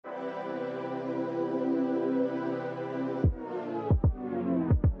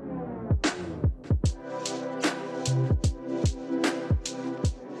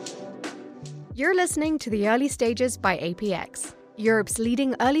You're listening to The Early Stages by APX, Europe's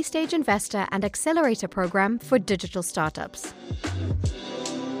leading early-stage investor and accelerator program for digital startups.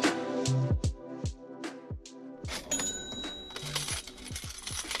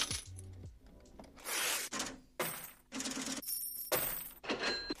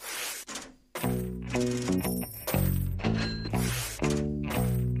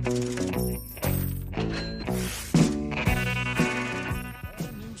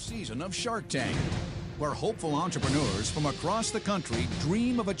 Of Shark Tank, where hopeful entrepreneurs from across the country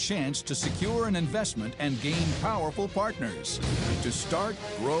dream of a chance to secure an investment and gain powerful partners to start,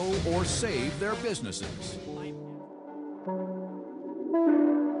 grow, or save their businesses.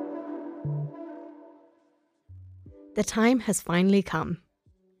 The time has finally come.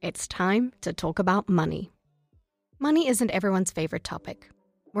 It's time to talk about money. Money isn't everyone's favorite topic.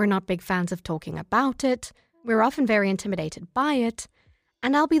 We're not big fans of talking about it. We're often very intimidated by it.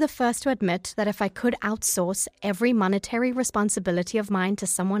 And I'll be the first to admit that if I could outsource every monetary responsibility of mine to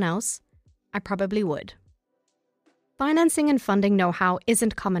someone else, I probably would. Financing and funding know-how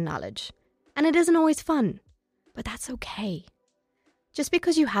isn't common knowledge, and it isn't always fun, but that's okay. Just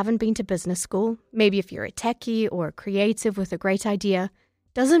because you haven't been to business school, maybe if you're a techie or a creative with a great idea,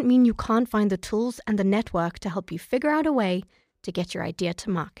 doesn't mean you can't find the tools and the network to help you figure out a way to get your idea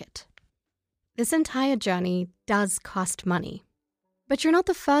to market. This entire journey does cost money. But you're not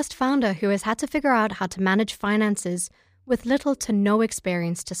the first founder who has had to figure out how to manage finances with little to no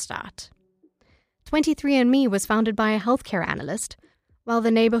experience to start. 23andMe was founded by a healthcare analyst, while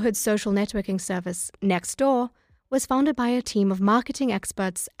the neighborhood social networking service Nextdoor was founded by a team of marketing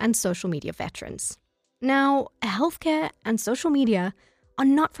experts and social media veterans. Now, healthcare and social media are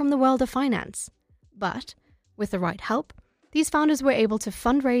not from the world of finance, but with the right help, these founders were able to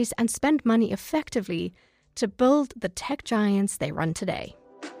fundraise and spend money effectively to build the tech giants they run today.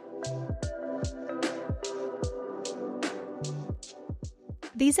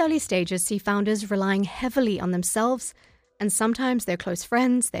 These early stages see founders relying heavily on themselves and sometimes their close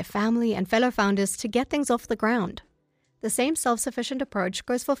friends, their family, and fellow founders to get things off the ground. The same self-sufficient approach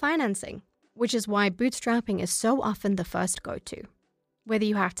goes for financing, which is why bootstrapping is so often the first go-to. Whether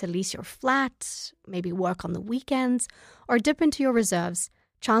you have to lease your flat, maybe work on the weekends, or dip into your reserves,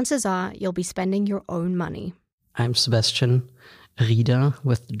 chances are you'll be spending your own money. I'm Sebastian Rieder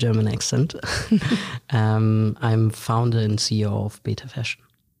with the German accent. I'm founder and CEO of Betafashion.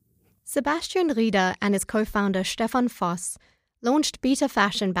 Sebastian Rieder and his co-founder Stefan Voss launched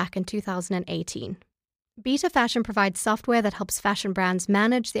Betafashion back in 2018. Betafashion provides software that helps fashion brands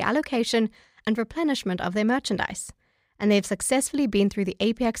manage the allocation and replenishment of their merchandise. And they've successfully been through the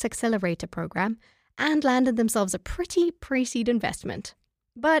APX Accelerator program and landed themselves a pretty pre-seed investment.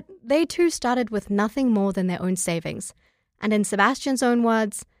 But they too started with nothing more than their own savings, and in Sebastian's own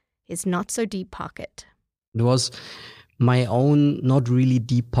words, his not-so-deep pocket. It was my own not really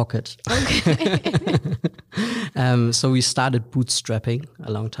deep pocket. Okay. So we started bootstrapping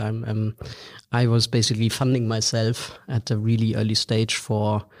a long time. I was basically funding myself at a really early stage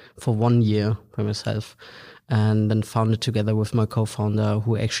for 1 year by myself, and then founded together with my co-founder,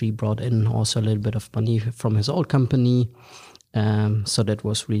 who actually brought in also a little bit of money from his old company. So that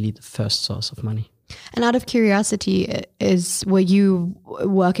was really the first source of money. And out of curiosity, were you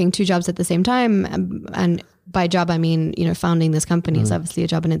working 2 jobs at the same time? And by job, I mean, founding this company is obviously a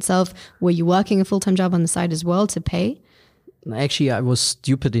job in itself. Were you working a full-time job on the side as well to pay? Actually, I was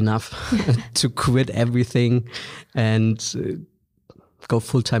stupid enough to quit everything and go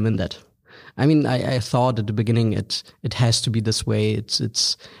full-time in that. I mean, I thought at the beginning it has to be this way.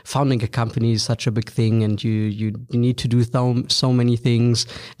 It's founding a company is such a big thing, and you need to do so many things.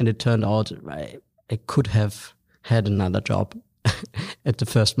 And it turned out I could have had another job at the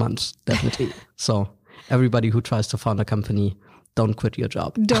first month, definitely. So everybody who tries to found a company, don't quit your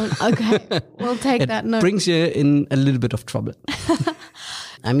job. Don't. Okay, we'll take that note. It brings you in a little bit of trouble.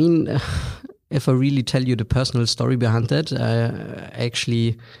 I mean, if I really tell you the personal story behind that, I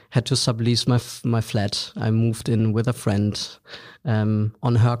actually had to sublease my flat. I moved in with a friend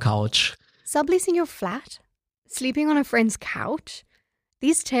on her couch. Subleasing your flat? Sleeping on a friend's couch?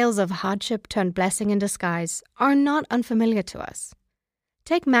 These tales of hardship turned blessing in disguise are not unfamiliar to us.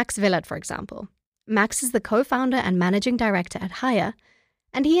 Take Max Willert, for example. Max is the co-founder and managing director at HYRE,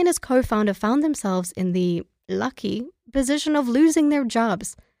 and he and his co-founder found themselves in the lucky position of losing their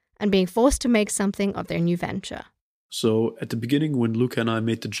jobs and being forced to make something of their new venture. So at the beginning, when Luca and I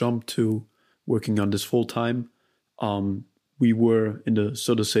made the jump to working on this full time, we were in the,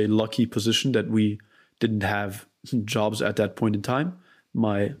 so to say, lucky position that we didn't have jobs at that point in time.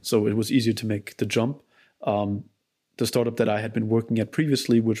 So it was easier to make the jump. The the startup that I had been working at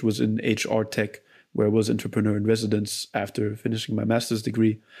previously, which was in HR tech, where I was entrepreneur in residence after finishing my master's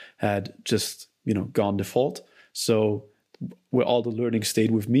degree, had just, gone default. So where all the learning stayed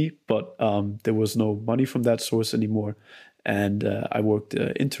with me, but there was no money from that source anymore. And I worked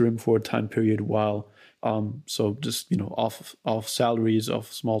interim for a time period while, so just, off salaries,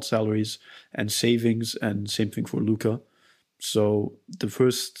 off small salaries and savings, and same thing for Luca. So the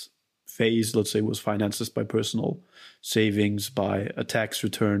first phase, let's say, was finances by personal savings, by a tax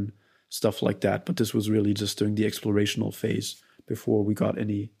return, stuff like that. But this was really just during the explorational phase before we got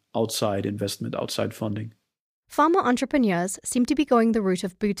any outside investment, outside funding. Pharma entrepreneurs seem to be going the route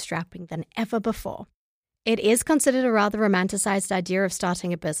of bootstrapping than ever before. It is considered a rather romanticized idea of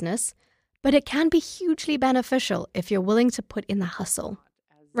starting a business, but it can be hugely beneficial if you're willing to put in the hustle.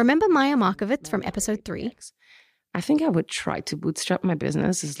 Remember Maya Markovits from episode 3? I think I would try to bootstrap my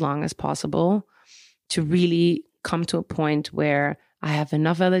business as long as possible to really come to a point where I have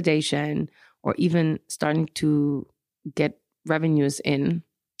enough validation or even starting to get revenues in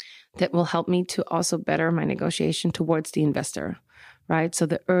that will help me to also better my negotiation towards the investor, right? So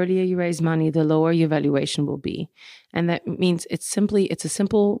the earlier you raise money, the lower your valuation will be. And that means it's a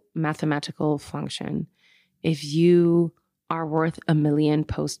simple mathematical function. If you are worth $1 million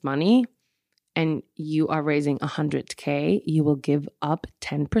post money and you are raising 100K, you will give up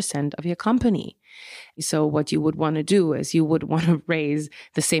 10% of your company. So what you would want to do is you would want to raise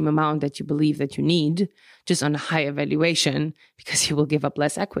the same amount that you believe that you need, just on a higher valuation, because you will give up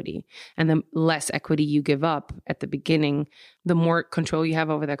less equity. And the less equity you give up at the beginning, the more control you have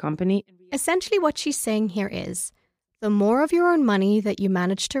over the company. Essentially what she's saying here is, the more of your own money that you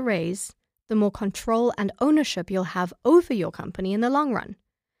manage to raise, the more control and ownership you'll have over your company in the long run.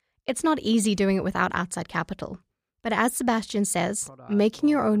 It's not easy doing it without outside capital. But as Sebastian says, making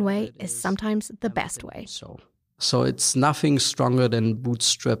your own way is sometimes the best way. So it's nothing stronger than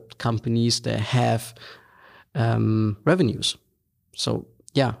bootstrapped companies that have revenues. So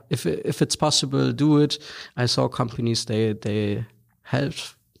yeah, if it's possible, do it. I saw companies they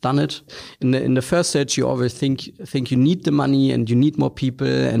have done it. In the first stage, you always think you need the money and you need more people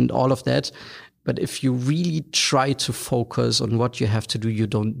and all of that. But if you really try to focus on what you have to do, you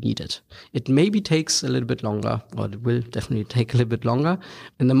don't need it. It maybe takes a little bit longer, or it will definitely take a little bit longer.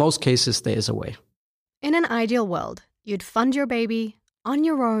 In the most cases, there is a way. In an ideal world, you'd fund your baby on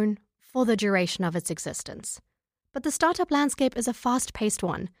your own for the duration of its existence. But the startup landscape is a fast-paced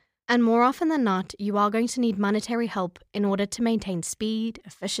one, and more often than not, you are going to need monetary help in order to maintain speed,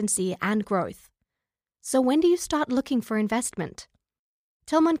 efficiency, and growth. So when do you start looking for investment?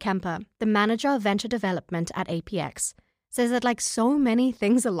 Tilman Kemper, the manager of venture development at APX, says that like so many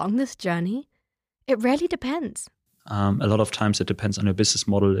things along this journey, it really depends. A lot of times it depends on your business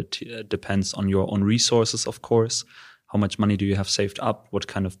model. It depends on your own resources, of course. How much money do you have saved up? What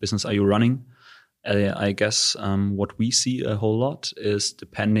kind of business are you running? I guess what we see a whole lot is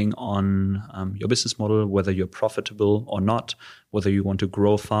depending on your business model, whether you're profitable or not, whether you want to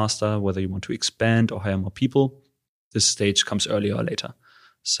grow faster, whether you want to expand or hire more people. This stage comes earlier or later.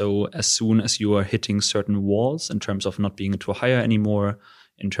 So as soon as you are hitting certain walls in terms of not being able to hire anymore,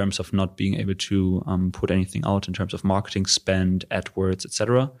 in terms of not being able to put anything out in terms of marketing spend, AdWords,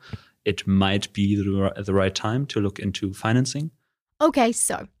 etc., it might be the right time to look into financing. Okay,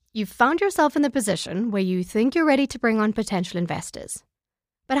 so you've found yourself in the position where you think you're ready to bring on potential investors.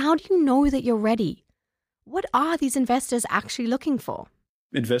 But how do you know that you're ready? What are these investors actually looking for?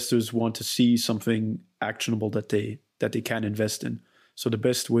 Investors want to see something actionable that they can invest in. So the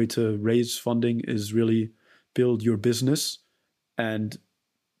best way to raise funding is really build your business and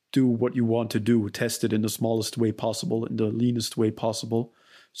do what you want to do. Test it in the smallest way possible, in the leanest way possible,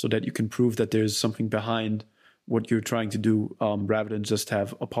 so that you can prove that there's something behind what you're trying to do, rather than just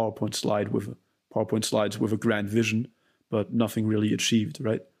have a PowerPoint slides with a grand vision, but nothing really achieved,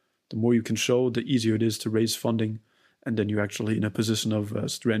 right? The more you can show, the easier it is to raise funding, and then you're actually in a position of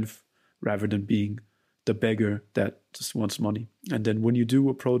strength rather than being the beggar that just wants money. And then when you do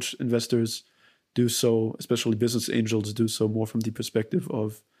approach investors, do so, especially business angels, do so more from the perspective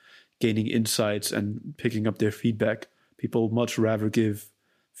of gaining insights and picking up their feedback. People much rather give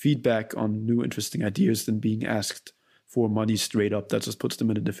feedback on new interesting ideas than being asked for money straight up. That just puts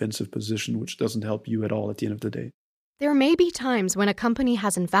them in a defensive position, which doesn't help you at all at the end of the day. There may be times when a company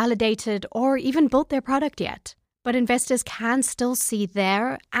hasn't validated or even built their product yet, but investors can still see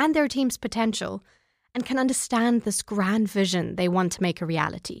their and their team's potential and can understand this grand vision they want to make a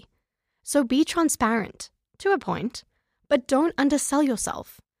reality. So be transparent, to a point, but don't undersell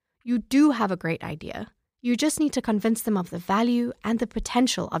yourself. You do have a great idea. You just need to convince them of the value and the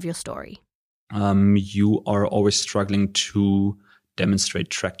potential of your story. you are always struggling to demonstrate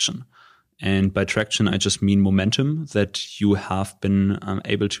traction. And by traction, I just mean momentum that you have been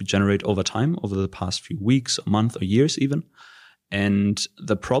able to generate over time, over the past few weeks, or month, or years even. And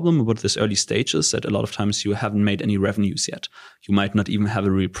the problem with this early stage is that a lot of times you haven't made any revenues yet. You might not even have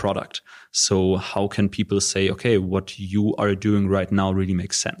a real product. So how can people say, okay, what you are doing right now really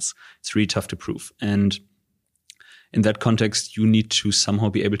makes sense? It's really tough to prove. And in that context, you need to somehow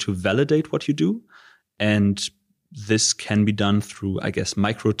be able to validate what you do. And this can be done through, I guess,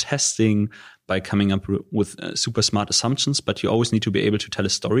 micro testing, by coming up with super smart assumptions. But you always need to be able to tell a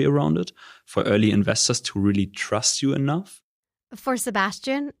story around it for early investors to really trust you enough. For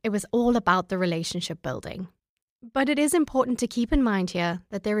Sebastian, it was all about the relationship building. But it is important to keep in mind here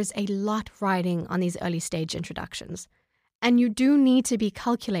that there is a lot riding on these early stage introductions. And you do need to be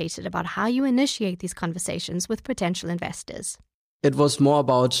calculated about how you initiate these conversations with potential investors. It was more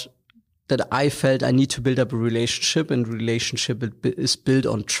about that I felt I need to build up a relationship, and relationship is built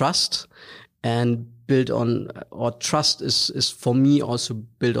on trust, and trust is for me also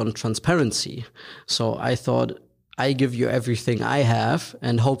built on transparency. So I thought, I give you everything I have,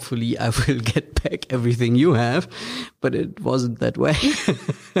 and hopefully I will get back everything you have. But it wasn't that way.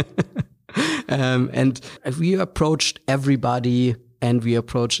 And we approached everybody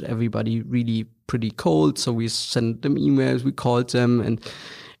really pretty cold. So we sent them emails, we called them, and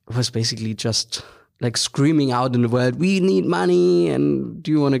it was basically just like screaming out in the world, we need money, and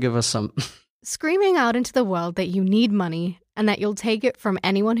do you want to give us some? Screaming out into the world that you need money and that you'll take it from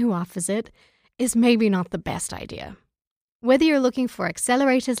anyone who offers it is maybe not the best idea. Whether you're looking for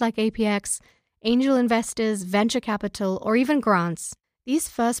accelerators like APX, angel investors, venture capital, or even grants, these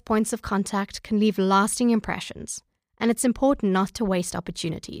first points of contact can leave lasting impressions, and it's important not to waste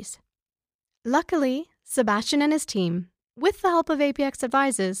opportunities. Luckily, Sebastian and his team, with the help of APX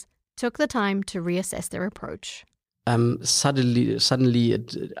advisors, took the time to reassess their approach. Suddenly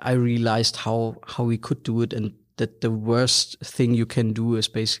I realized how we could do it, and that the worst thing you can do is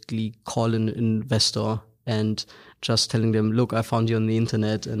basically call an investor and just telling them, look, I found you on the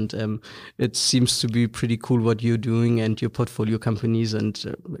internet, and it seems to be pretty cool what you're doing and your portfolio companies, and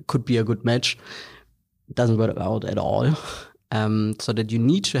it could be a good match. It doesn't work out at all. So that you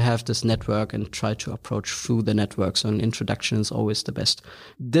need to have this network and try to approach through the network. So an introduction is always the best.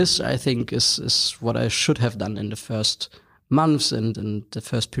 This, I think, is what I should have done in the first months and in the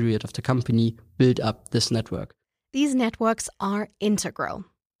first period of the company, build up this network. These networks are integral.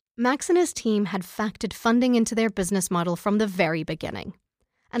 Max and his team had factored funding into their business model from the very beginning.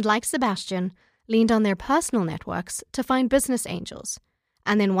 And like Sebastian, leaned on their personal networks to find business angels.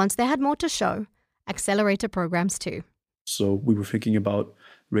 And then once they had more to show, accelerator programs too. So we were thinking about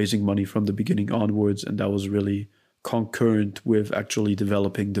raising money from the beginning onwards, and that was really concurrent with actually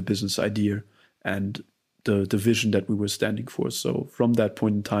developing the business idea and the vision that we were standing for. So from that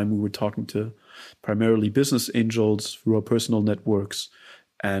point in time, we were talking to primarily business angels through our personal networks.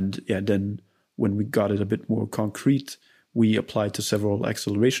 And then when we got it a bit more concrete, we applied to several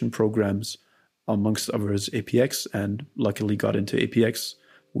acceleration programs, amongst others APX, and luckily got into APX,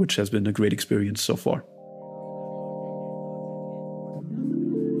 which has been a great experience so far.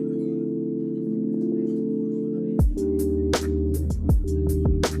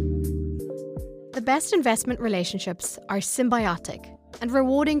 The best investment relationships are symbiotic and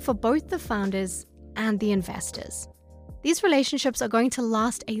rewarding for both the founders and the investors. These relationships are going to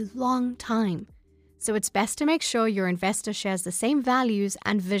last a long time, so it's best to make sure your investor shares the same values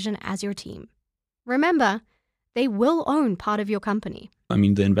and vision as your team. Remember, they will own part of your company. I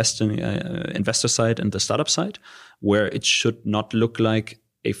mean, the investor side and the startup side, where it should not look like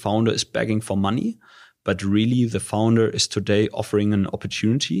a founder is begging for money, but really the founder is today offering an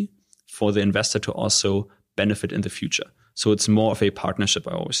opportunity for the investor to also benefit in the future. So it's more of a partnership,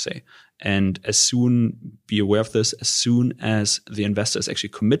 I always say. And be aware of this, as soon as the investor is actually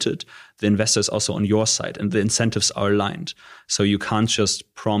committed, the investor is also on your side and the incentives are aligned. So you can't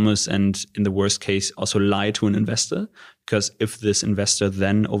just promise and in the worst case also lie to an investor, because if this investor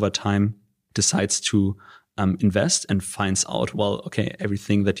then over time decides to invest and finds out, well, okay,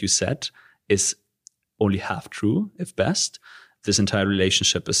 everything that you said is only half true, if best, this entire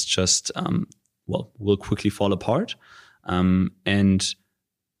relationship is just, will quickly fall apart. And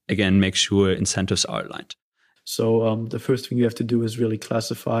again, make sure incentives are aligned. So the first thing you have to do is really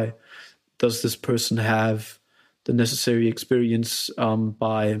classify, does this person have the necessary experience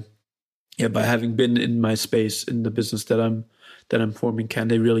by having been in my space, in the business that I'm forming? Can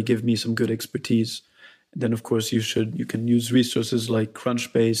they really give me some good expertise? And then, of course, you can use resources like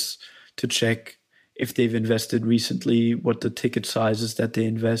Crunchbase to check if they've invested recently, what the ticket size is that they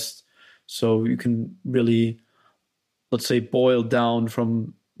invest. So you can really, let's say, boil down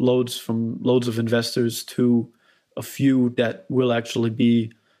from loads of investors to a few that will actually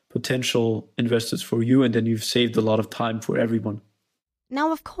be potential investors for you, and then you've saved a lot of time for everyone.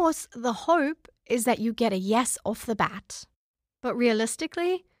 Now, of course, the hope is that you get a yes off the bat. But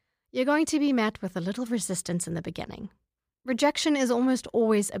realistically, you're going to be met with a little resistance in the beginning. Rejection is almost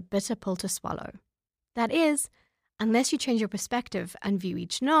always a bitter pill to swallow. That is, unless you change your perspective and view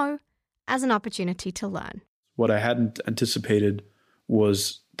each no as an opportunity to learn. What I hadn't anticipated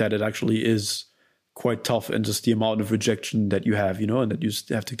was that it actually is quite tough, and just the amount of rejection that you have, and that you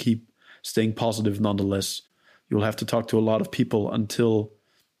have to keep staying positive nonetheless. You'll have to talk to a lot of people until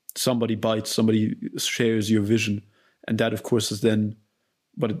somebody bites, somebody shares your vision. And that, of course, is then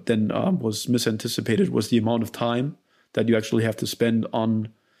what it then was misanticipated was the amount of time that you actually have to spend on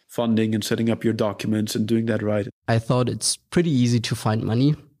funding and setting up your documents and doing that right. I thought it's pretty easy to find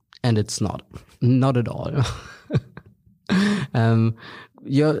money, and it's not at all.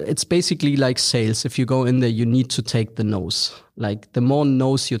 It's basically like sales. If you go in there, you need to take the no's. Like the more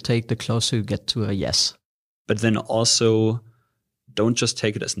no's you take, the closer you get to a yes. But then also don't just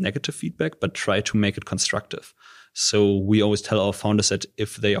take it as negative feedback, but try to make it constructive. So we always tell our founders that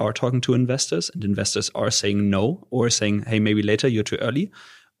if they are talking to investors and investors are saying no or saying, hey, maybe later, you're too early,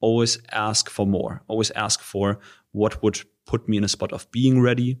 always ask for more. Always ask for what would put me in a spot of being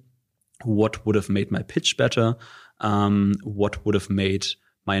ready, what would have made my pitch better, what would have made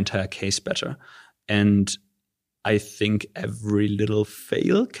my entire case better. And I think every little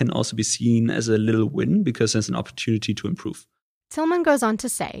fail can also be seen as a little win because there's an opportunity to improve. Tilman goes on to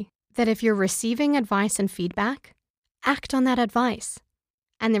say that if you're receiving advice and feedback, act on that advice.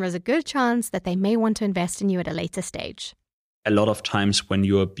 And there is a good chance that they may want to invest in you at a later stage. A lot of times when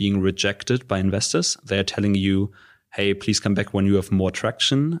you're being rejected by investors, they're telling you, hey, please come back when you have more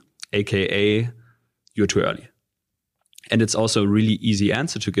traction, aka you're too early. And it's also a really easy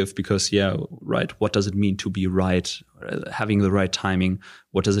answer to give because, what does it mean to be right, having the right timing?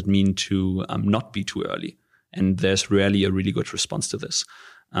 What does it mean to not be too early? And there's rarely a really good response to this.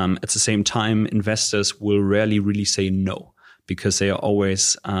 At the same time, investors will rarely really say no because they are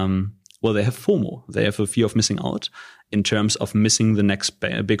always, they have FOMO. They have a fear of missing out in terms of missing the next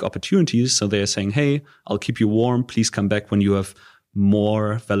big opportunities. So they're saying, hey, I'll keep you warm. Please come back when you have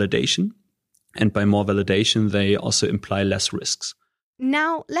more validation. And by more validation, they also imply less risks.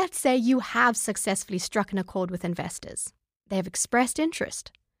 Now, let's say you have successfully struck an accord with investors. They have expressed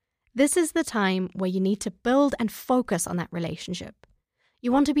interest. This is the time where you need to build and focus on that relationship.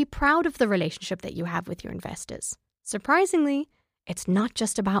 You want to be proud of the relationship that you have with your investors. Surprisingly, it's not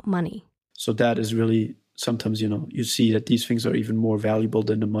just about money. So that is really, sometimes, you see that these things are even more valuable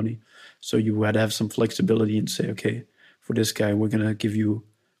than the money. So you had to have some flexibility and say, okay, for this guy, we're going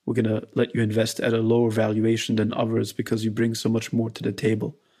to let you invest at a lower valuation than others because you bring so much more to the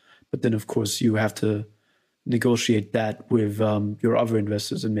table. But then, of course, you have to negotiate that with your other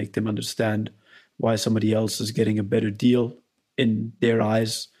investors and make them understand why somebody else is getting a better deal in their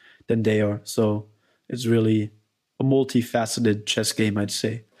eyes than they are. So it's really a multifaceted chess game, I'd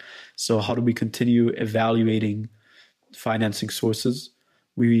say. So how do we continue evaluating financing sources?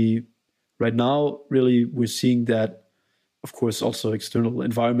 Right now, really, we're seeing that, of course, also external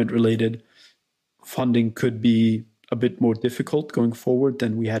environment related funding could be a bit more difficult going forward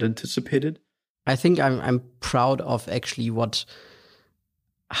than we had anticipated. I think I'm proud of actually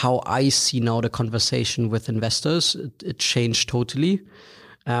how I see now the conversation with investors. It changed totally.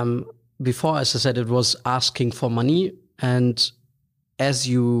 Before, as I said, it was asking for money, and as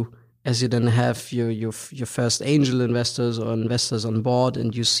you then have your first angel investors or investors on board,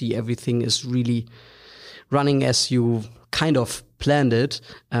 and you see everything is really running as you kind of planned it,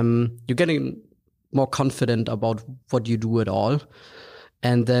 you're getting more confident about what you do at all.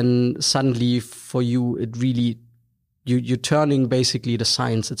 And then suddenly for you, it really, you're turning basically the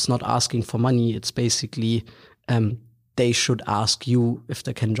science. It's not asking for money. It's basically, they should ask you if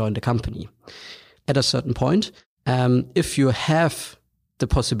they can join the company. At a certain point, if you have the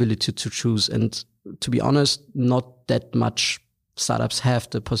possibility to choose, and to be honest, not that much startups have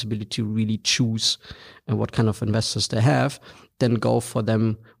the possibility to really choose what kind of investors they have, then go for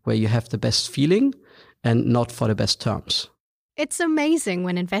them where you have the best feeling and not for the best terms. It's amazing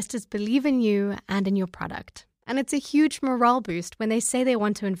when investors believe in you and in your product. And it's a huge morale boost when they say they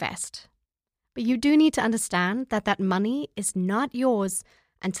want to invest. But you do need to understand that money is not yours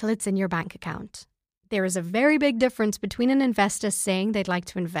until it's in your bank account. There is a very big difference between an investor saying they'd like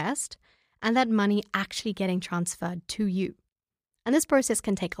to invest and that money actually getting transferred to you. And this process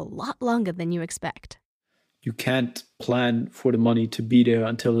can take a lot longer than you expect. you can't plan for the money to be there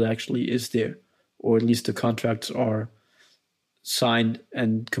until it actually is there, or at least the contracts are signed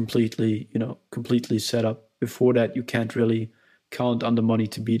and completely set up. Before that, you can't really count on the money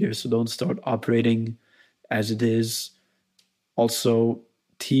to be there. So don't start operating as it is. Also,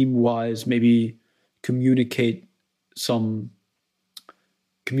 team-wise, maybe communicate some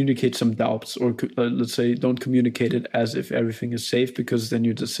doubts, or let's say don't communicate it as if everything is safe, because then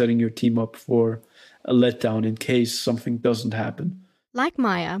you're just setting your team up for a letdown in case something doesn't happen. Like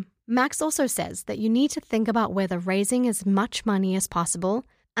Maya, Max also says that you need to think about whether raising as much money as possible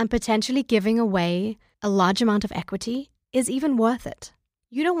and potentially giving away a large amount of equity is even worth it.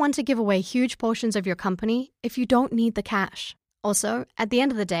 You don't want to give away huge portions of your company if you don't need the cash. Also, at the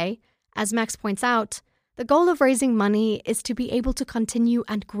end of the day, as Max points out, the goal of raising money is to be able to continue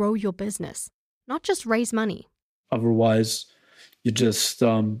and grow your business, not just raise money. Otherwise, you're just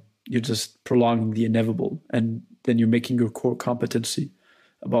prolonging the inevitable, and then you're making your core competency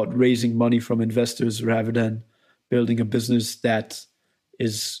about raising money from investors rather than building a business that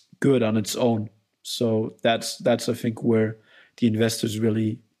is good on its own. So that's I think where the investors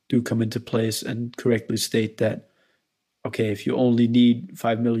really do come into place and correctly state that, okay, if you only need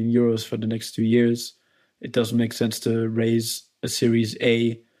 5 million euros for the next 2 years, it doesn't make sense to raise a Series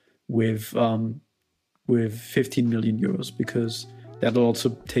A with 15 million euros, because that'll also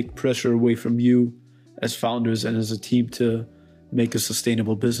take pressure away from you as founders and as a team to make a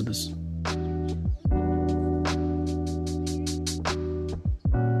sustainable business.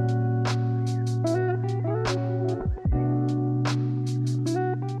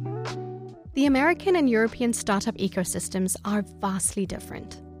 The American and European startup ecosystems are vastly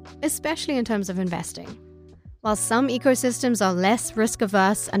different, especially in terms of investing. While some ecosystems are less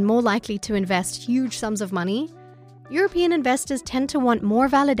risk-averse and more likely to invest huge sums of money, European investors tend to want more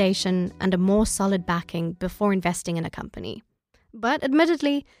validation and a more solid backing before investing in a company. But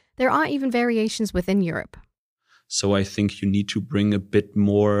admittedly, there are even variations within Europe. So I think you need to bring a bit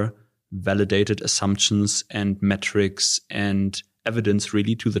more validated assumptions and metrics and evidence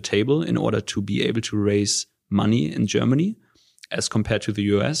really to the table in order to be able to raise money in Germany, as compared to the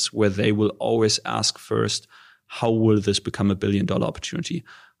US, where they will always ask first, how will this become a $1 billion opportunity?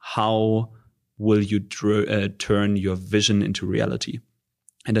 How will you turn your vision into reality?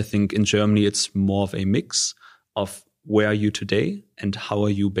 And I think in Germany, it's more of a mix of where are you today and how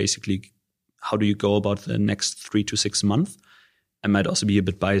do you go about the next 3 to 6 months? I might also be a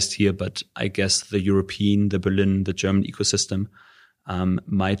bit biased here, but I guess the European, the Berlin, the German ecosystem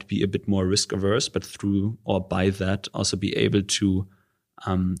might be a bit more risk averse, but through or by that also be able to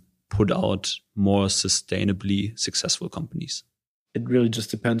put out more sustainably successful companies. It really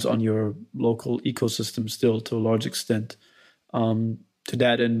just depends on your local ecosystem still to a large extent. To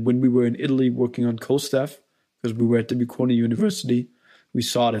that, and when we were in Italy working on co-staff, because we were at the Bocconi University, we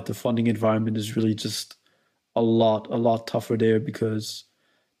saw that the funding environment is really just a lot tougher there, because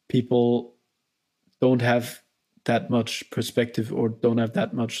people don't have that much perspective or don't have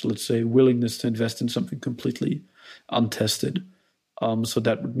that much, let's say, willingness to invest in something completely untested. So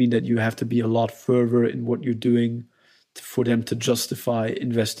that would mean that you have to be a lot further in what you're doing for them to justify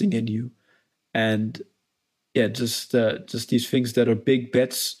investing in you. And yeah, just these things that are big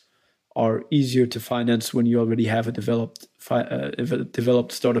bets are easier to finance when you already have a developed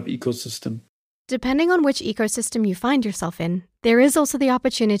startup ecosystem. Depending on which ecosystem you find yourself in, there is also the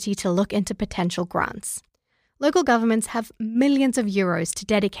opportunity to look into potential grants. Local governments have millions of euros to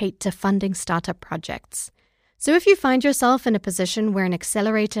dedicate to funding startup projects. So if you find yourself in a position where an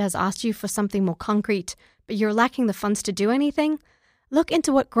accelerator has asked you for something more concrete, but you're lacking the funds to do anything, look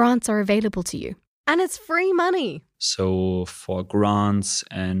into what grants are available to you. And it's free money. So for grants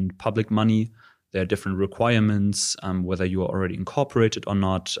and public money, there are different requirements, whether you are already incorporated or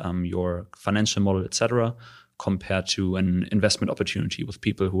not, your financial model, etc., compared to an investment opportunity with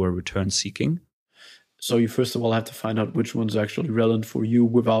people who are return seeking. So you first of all have to find out which one's actually relevant for you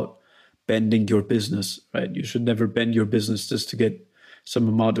without bending your business, right? You should never bend your business just to get some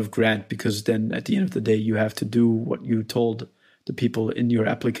amount of grant, because then at the end of the day, you have to do what you told the people in your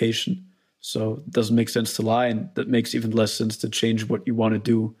application. So it doesn't make sense to lie, and that makes even less sense to change what you want to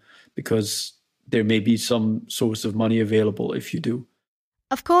do, because there may be some source of money available if you do.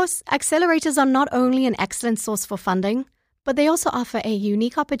 Of course, accelerators are not only an excellent source for funding, but they also offer a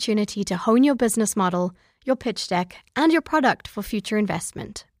unique opportunity to hone your business model, your pitch deck, and your product for future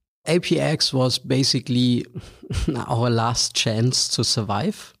investment. APX was basically our last chance to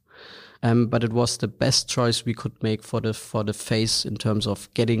survive, but it was the best choice we could make for the phase in terms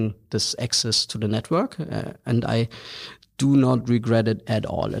of getting this access to the network. And I do not regret it at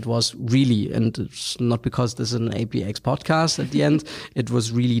all. It was really, and it's not because this is an APX podcast at the end, it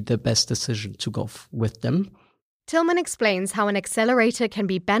was really the best decision to go with them. Tilman explains how an accelerator can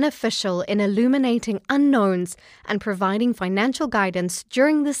be beneficial in illuminating unknowns and providing financial guidance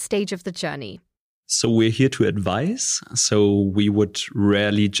during this stage of the journey. So we're here to advise. So we would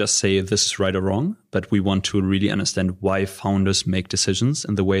rarely just say this is right or wrong, but we want to really understand why founders make decisions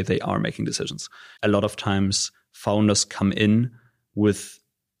in the way they are making decisions. A lot of times founders come in with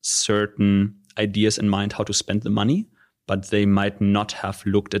certain ideas in mind how to spend the money, but they might not have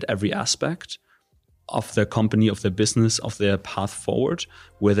looked at every aspect of their company, of their business, of their path forward,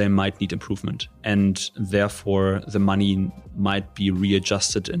 where they might need improvement. And therefore, the money might be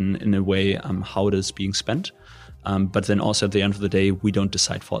readjusted in a way how it is being spent. But then also at the end of the day, we don't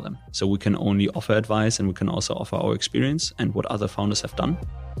decide for them. So we can only offer advice, and we can also offer our experience and what other founders have done.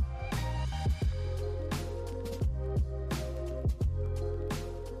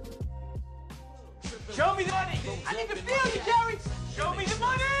 Show me the money! I need to feel you, Jerry! Show me the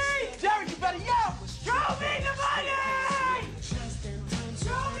money! Jerry, you better yell! Show me the money!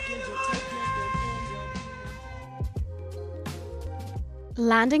 Show me the money!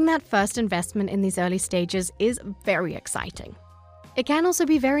 Landing that first investment in these early stages is very exciting. It can also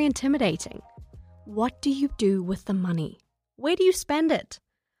be very intimidating. What do you do with the money? Where do you spend it?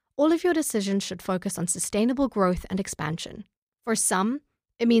 All of your decisions should focus on sustainable growth and expansion. For some,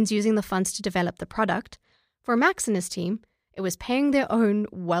 it means using the funds to develop the product. For Max and his team, it was paying their own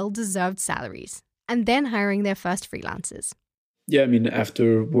well-deserved salaries and then hiring their first freelancers. Yeah, I mean,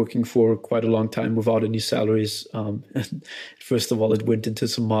 after working for quite a long time without any salaries, first of all, it went into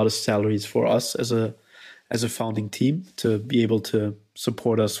some modest salaries for us as a founding team to be able to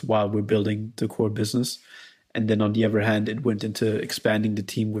support us while we're building the core business. And then on the other hand, it went into expanding the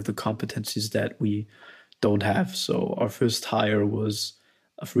team with the competencies that we don't have. So our first hire was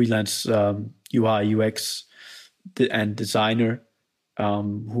a freelance UI, UX and designer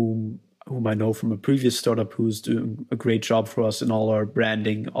whom I know from a previous startup who's doing a great job for us in all our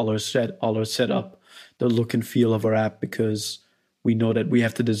branding, all our setup, the look and feel of our app, because we know that we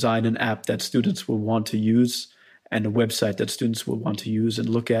have to design an app that students will want to use and a website that students will want to use and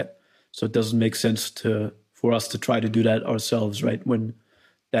look at. So it doesn't make sense for us to try to do that ourselves, right? When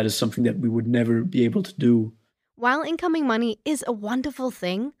that is something that we would never be able to do. While incoming money is a wonderful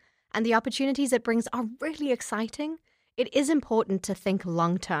thing and the opportunities it brings are really exciting, it is important to think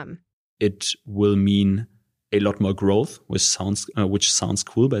long term. It will mean a lot more growth, which sounds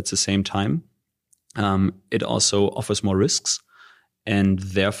cool, but at the same time, it also offers more risks, and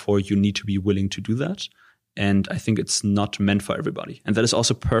therefore you need to be willing to do that. And I think it's not meant for everybody, and that is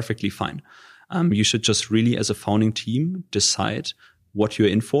also perfectly fine. You should just really, as a founding team, decide what you're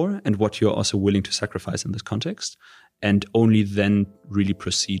in for and what you're also willing to sacrifice in this context, and only then really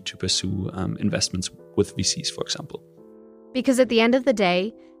proceed to pursue investments with VCs, for example. Because at the end of the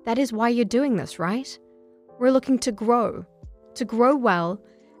day, that is why you're doing this, right? We're looking to grow well,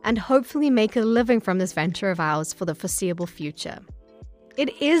 and hopefully make a living from this venture of ours for the foreseeable future.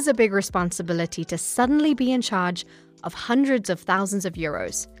 It is a big responsibility to suddenly be in charge of hundreds of thousands of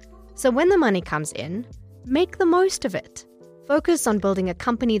euros. So when the money comes in, make the most of it. Focus on building a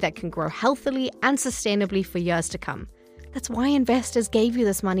company that can grow healthily and sustainably for years to come. That's why investors gave you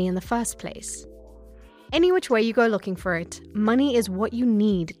this money in the first place. Any which way you go looking for it, money is what you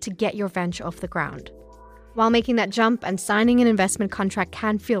need to get your venture off the ground. While making that jump and signing an investment contract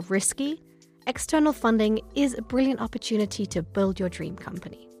can feel risky, external funding is a brilliant opportunity to build your dream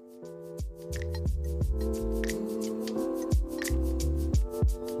company.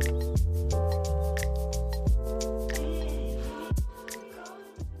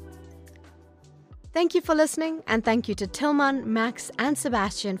 Thank you for listening, and thank you to Tilman, Max, and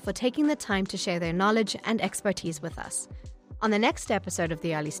Sebastian for taking the time to share their knowledge and expertise with us. On the next episode of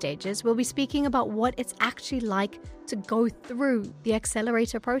The Early Stages, we'll be speaking about what it's actually like to go through the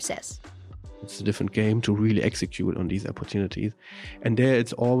accelerator process. It's a different game to really execute on these opportunities. And there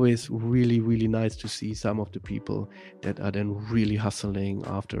it's always really, really nice to see some of the people that are then really hustling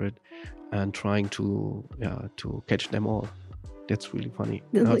after it and trying to catch them all. That's really funny.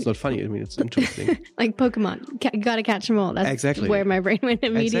 No, it's not funny. I mean, it's interesting. Like Pokemon. You gotta catch them all. That's exactly where my brain went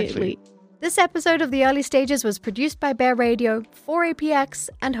immediately. Exactly. This episode of The Early Stages was produced by Bear Radio for APX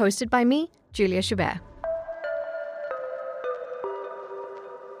and hosted by me, Julia Schubert.